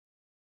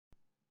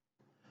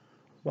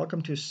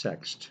Welcome to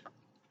Sext,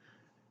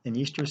 an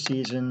Easter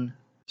season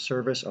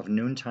service of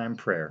noontime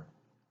prayer.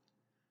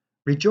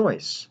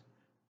 Rejoice!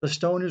 The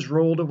stone is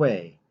rolled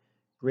away,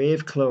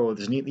 grave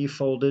clothes neatly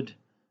folded,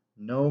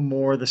 no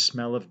more the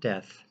smell of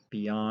death,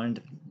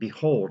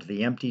 behold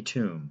the empty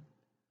tomb.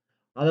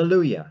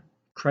 Alleluia!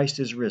 Christ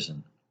is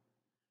risen.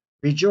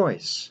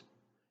 Rejoice!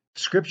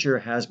 Scripture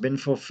has been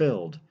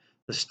fulfilled,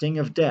 the sting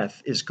of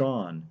death is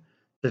gone,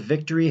 the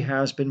victory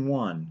has been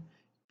won.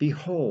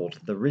 Behold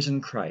the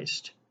risen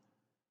Christ.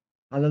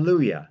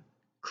 Alleluia!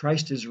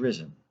 Christ is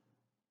risen.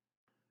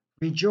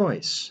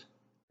 Rejoice!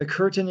 The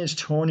curtain is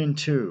torn in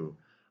two.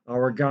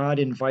 Our God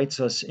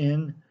invites us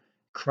in.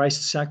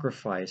 Christ's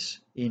sacrifice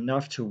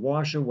enough to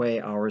wash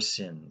away our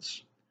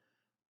sins.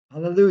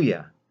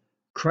 Alleluia!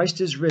 Christ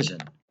is risen.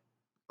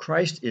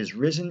 Christ is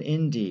risen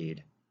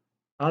indeed.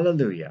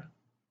 Alleluia!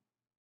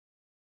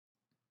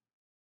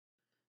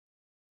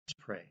 Let's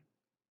pray.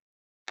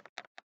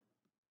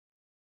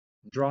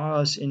 Draw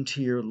us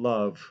into your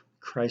love,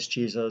 Christ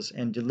Jesus,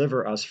 and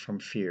deliver us from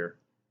fear.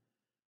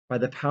 By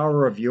the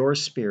power of your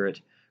Spirit,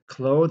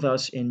 clothe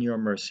us in your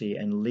mercy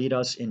and lead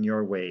us in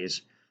your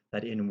ways,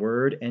 that in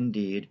word and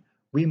deed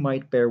we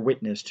might bear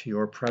witness to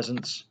your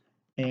presence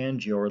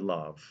and your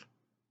love.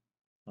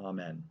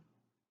 Amen.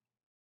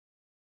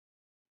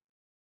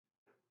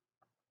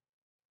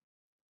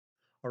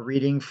 A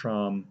reading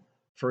from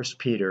 1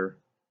 Peter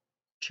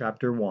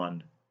chapter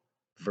 1,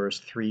 verse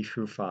 3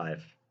 through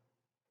 5.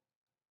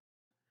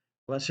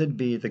 Blessed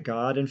be the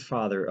God and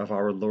Father of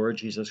our Lord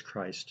Jesus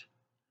Christ.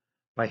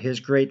 By his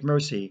great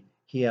mercy,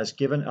 he has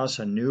given us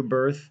a new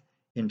birth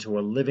into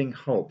a living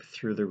hope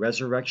through the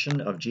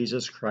resurrection of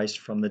Jesus Christ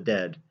from the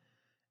dead,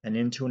 and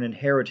into an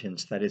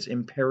inheritance that is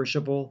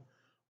imperishable,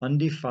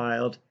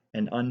 undefiled,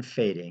 and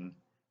unfading,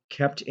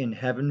 kept in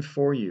heaven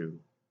for you,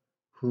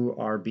 who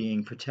are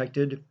being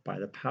protected by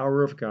the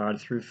power of God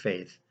through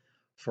faith,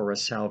 for a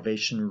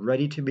salvation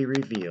ready to be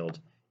revealed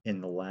in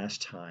the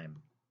last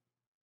time.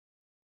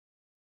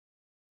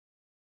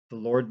 The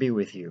Lord be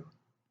with you.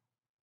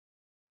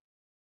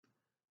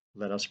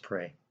 Let us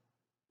pray.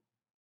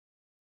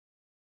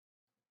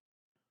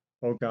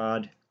 O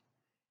God,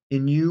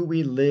 in you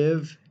we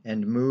live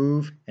and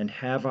move and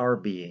have our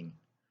being.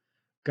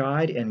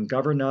 Guide and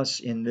govern us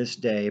in this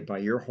day by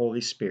your Holy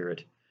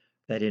Spirit,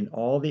 that in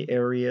all the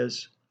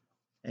areas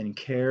and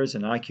cares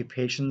and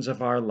occupations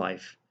of our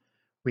life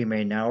we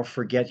may now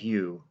forget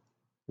you.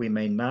 We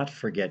may not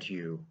forget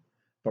you,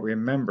 but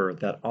remember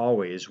that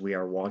always we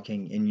are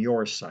walking in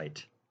your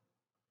sight.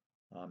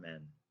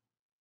 Amen.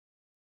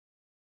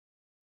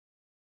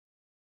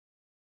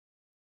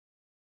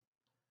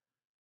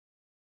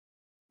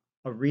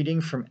 A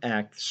reading from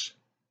Acts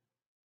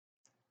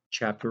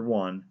chapter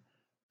 1,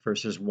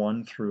 verses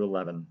 1 through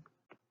 11.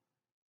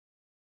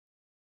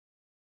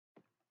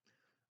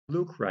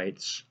 Luke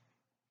writes,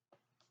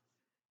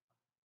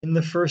 "In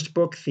the first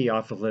book,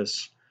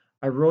 Theophilus,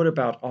 I wrote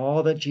about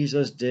all that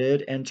Jesus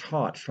did and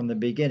taught from the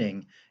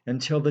beginning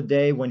until the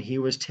day when he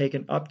was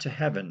taken up to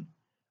heaven,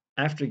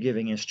 after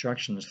giving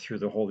instructions through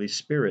the Holy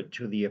Spirit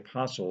to the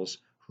apostles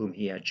whom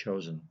he had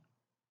chosen.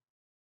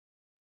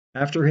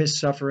 After his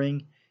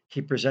suffering,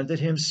 he presented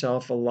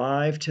himself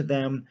alive to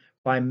them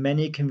by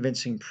many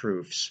convincing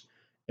proofs,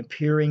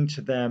 appearing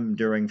to them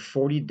during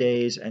 40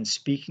 days and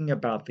speaking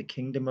about the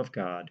kingdom of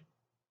God.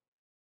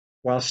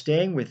 While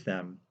staying with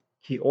them,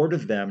 he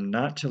ordered them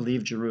not to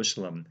leave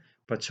Jerusalem,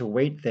 but to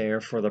wait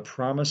there for the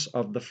promise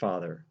of the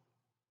Father.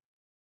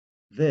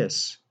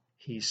 This,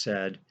 he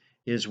said,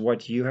 is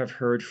what you have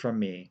heard from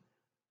me.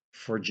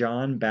 For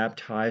John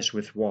baptized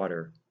with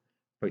water,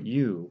 but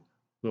you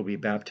will be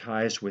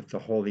baptized with the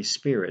Holy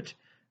Spirit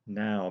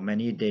not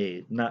many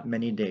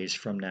days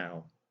from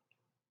now."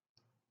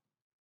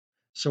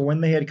 So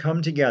when they had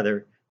come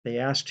together, they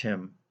asked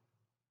him,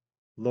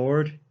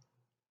 "Lord,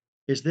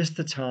 is this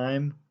the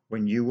time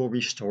when you will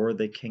restore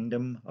the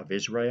kingdom of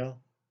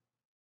Israel?"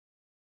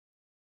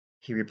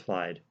 He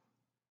replied,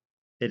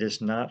 "It is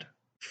not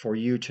for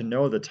you to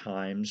know the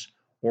times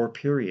or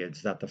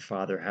periods that the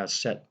Father has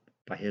set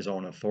by his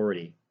own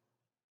authority.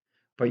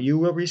 But you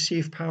will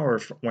receive power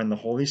when the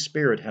Holy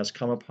Spirit has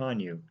come upon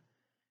you,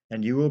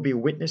 and you will be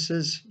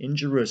witnesses in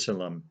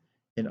Jerusalem,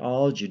 in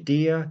all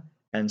Judea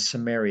and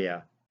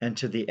Samaria, and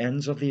to the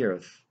ends of the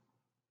earth."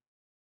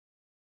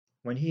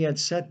 When he had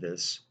said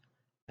this,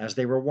 as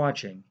they were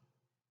watching,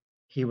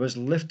 he was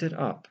lifted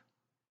up,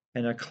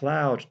 and a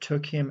cloud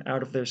took him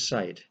out of their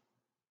sight.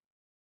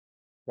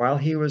 While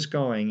he was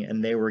going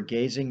and they were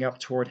gazing up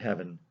toward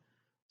heaven,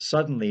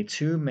 suddenly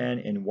 2 men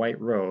in white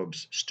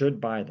robes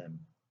stood by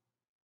them.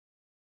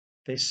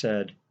 They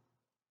said,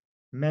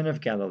 "Men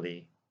of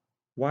Galilee,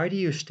 why do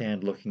you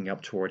stand looking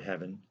up toward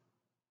heaven?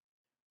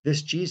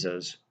 This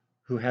Jesus,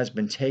 who has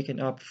been taken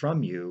up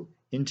from you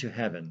into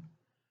heaven,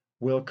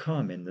 will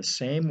come in the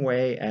same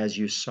way as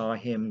you saw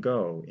him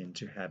go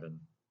into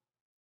heaven."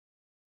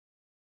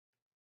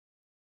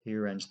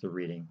 Here ends the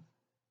reading.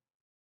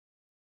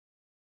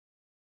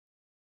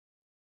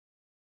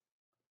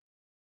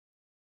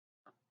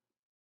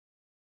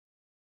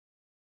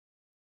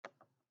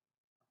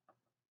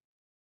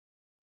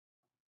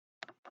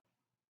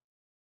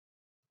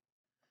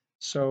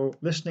 So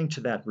listening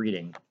to that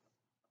reading,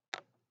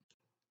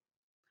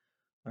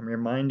 I'm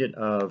reminded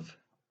of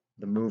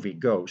the movie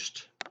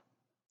Ghost,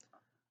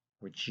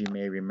 which you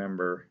may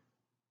remember.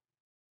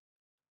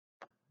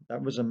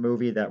 That was a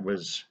movie that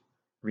was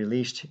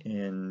released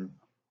in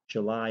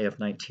July of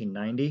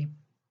 1990,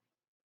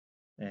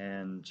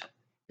 and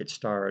it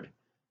starred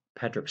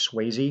Patrick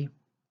Swayze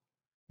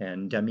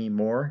and Demi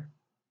Moore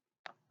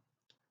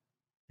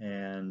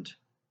and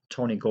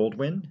Tony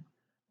Goldwyn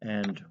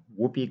and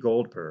Whoopi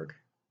Goldberg.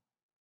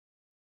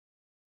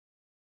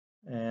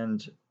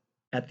 And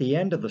at the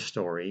end of the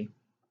story,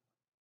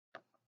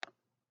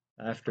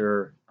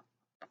 after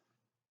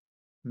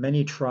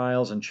many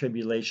trials and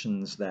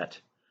tribulations that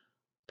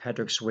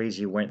Patrick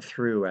Swayze went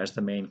through as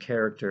the main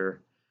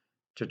character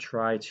to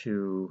try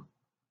to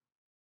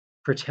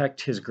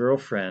protect his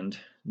girlfriend,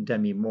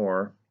 Demi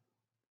Moore,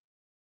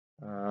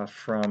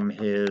 from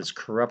his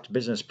corrupt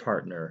business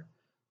partner,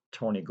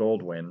 Tony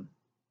Goldwyn,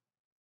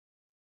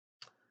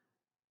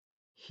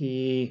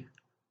 he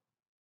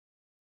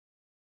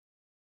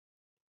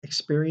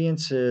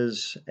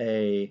experiences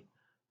an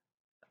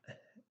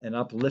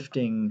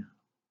uplifting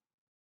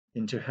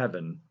into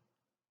heaven,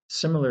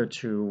 similar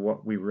to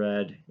what we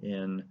read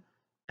in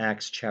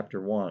Acts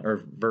chapter 1,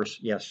 or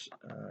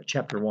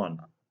chapter 1.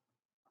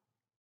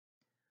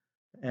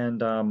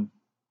 And I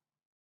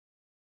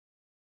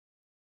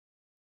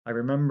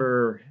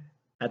remember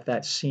at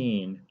that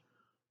scene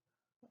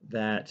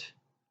that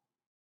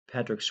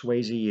Patrick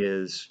Swayze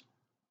is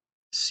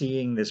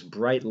seeing this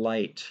bright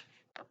light,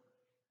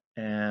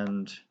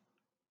 and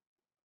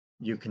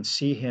you can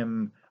see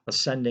him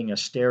ascending a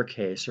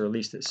staircase, or at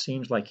least it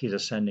seems like he's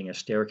ascending a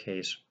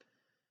staircase,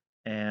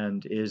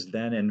 and is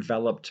then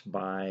enveloped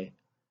by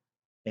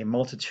a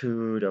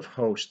multitude of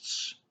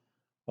hosts,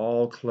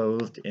 all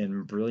clothed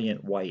in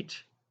brilliant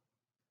white.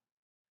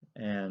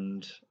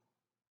 And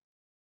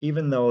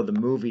even though the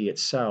movie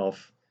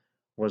itself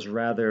was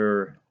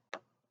rather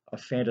a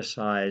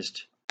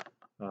fantasized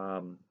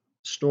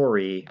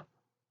story,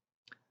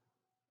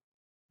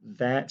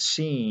 that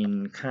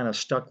scene kind of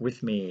stuck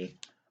with me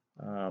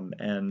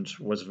and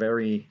was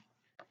very,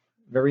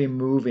 very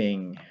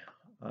moving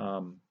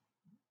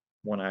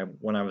when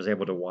I was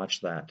able to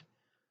watch that.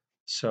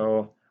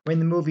 So, I mean,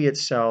 the movie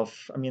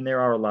itself, I mean, there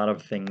are a lot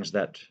of things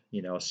that,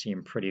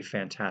 seem pretty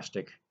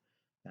fantastic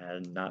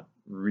and not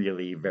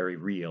really very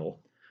real.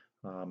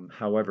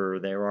 However,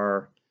 there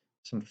are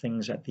some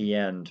things at the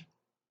end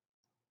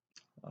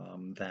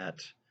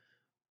that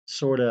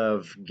sort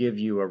of give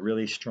you a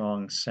really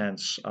strong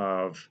sense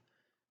of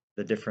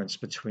the difference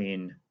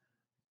between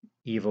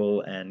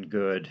evil and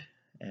good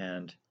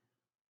and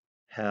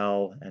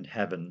hell and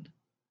heaven.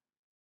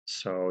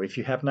 So if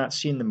you have not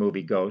seen the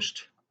movie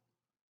Ghost,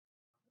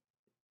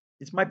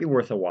 it might be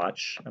worth a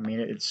watch. I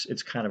mean,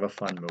 it's kind of a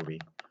fun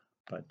movie,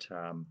 but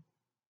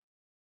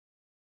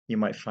you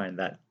might find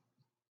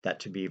that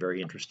to be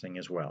very interesting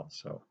as well.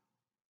 So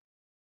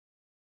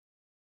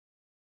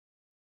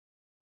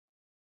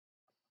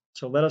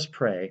let us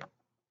pray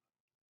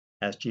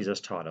as Jesus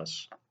taught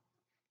us.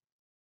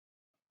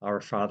 Our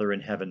Father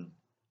in heaven,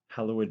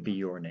 hallowed be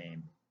your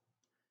name.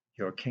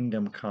 Your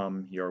kingdom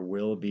come, your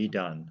will be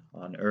done,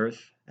 on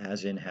earth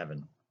as in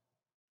heaven.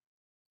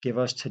 Give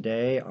us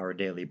today our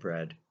daily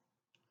bread.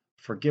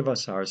 Forgive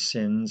us our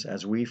sins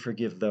as we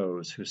forgive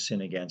those who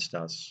sin against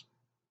us.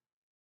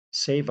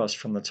 Save us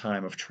from the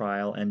time of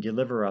trial and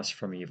deliver us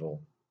from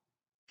evil.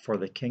 For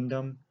the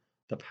kingdom,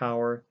 the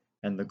power,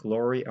 and the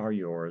glory are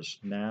yours,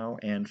 now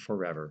and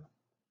forever.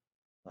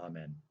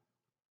 Amen.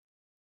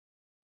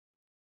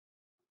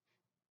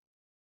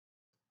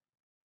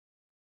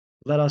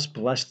 Let us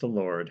bless the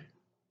Lord.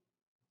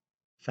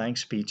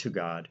 Thanks be to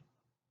God.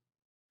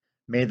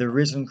 May the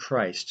risen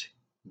Christ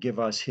give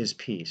us his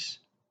peace.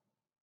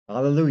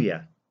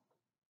 Alleluia.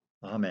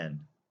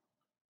 Amen.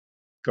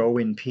 Go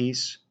in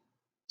peace.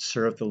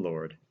 Serve the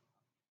Lord.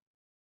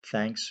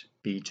 Thanks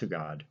be to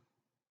God.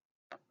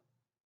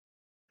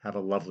 Have a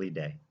lovely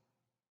day.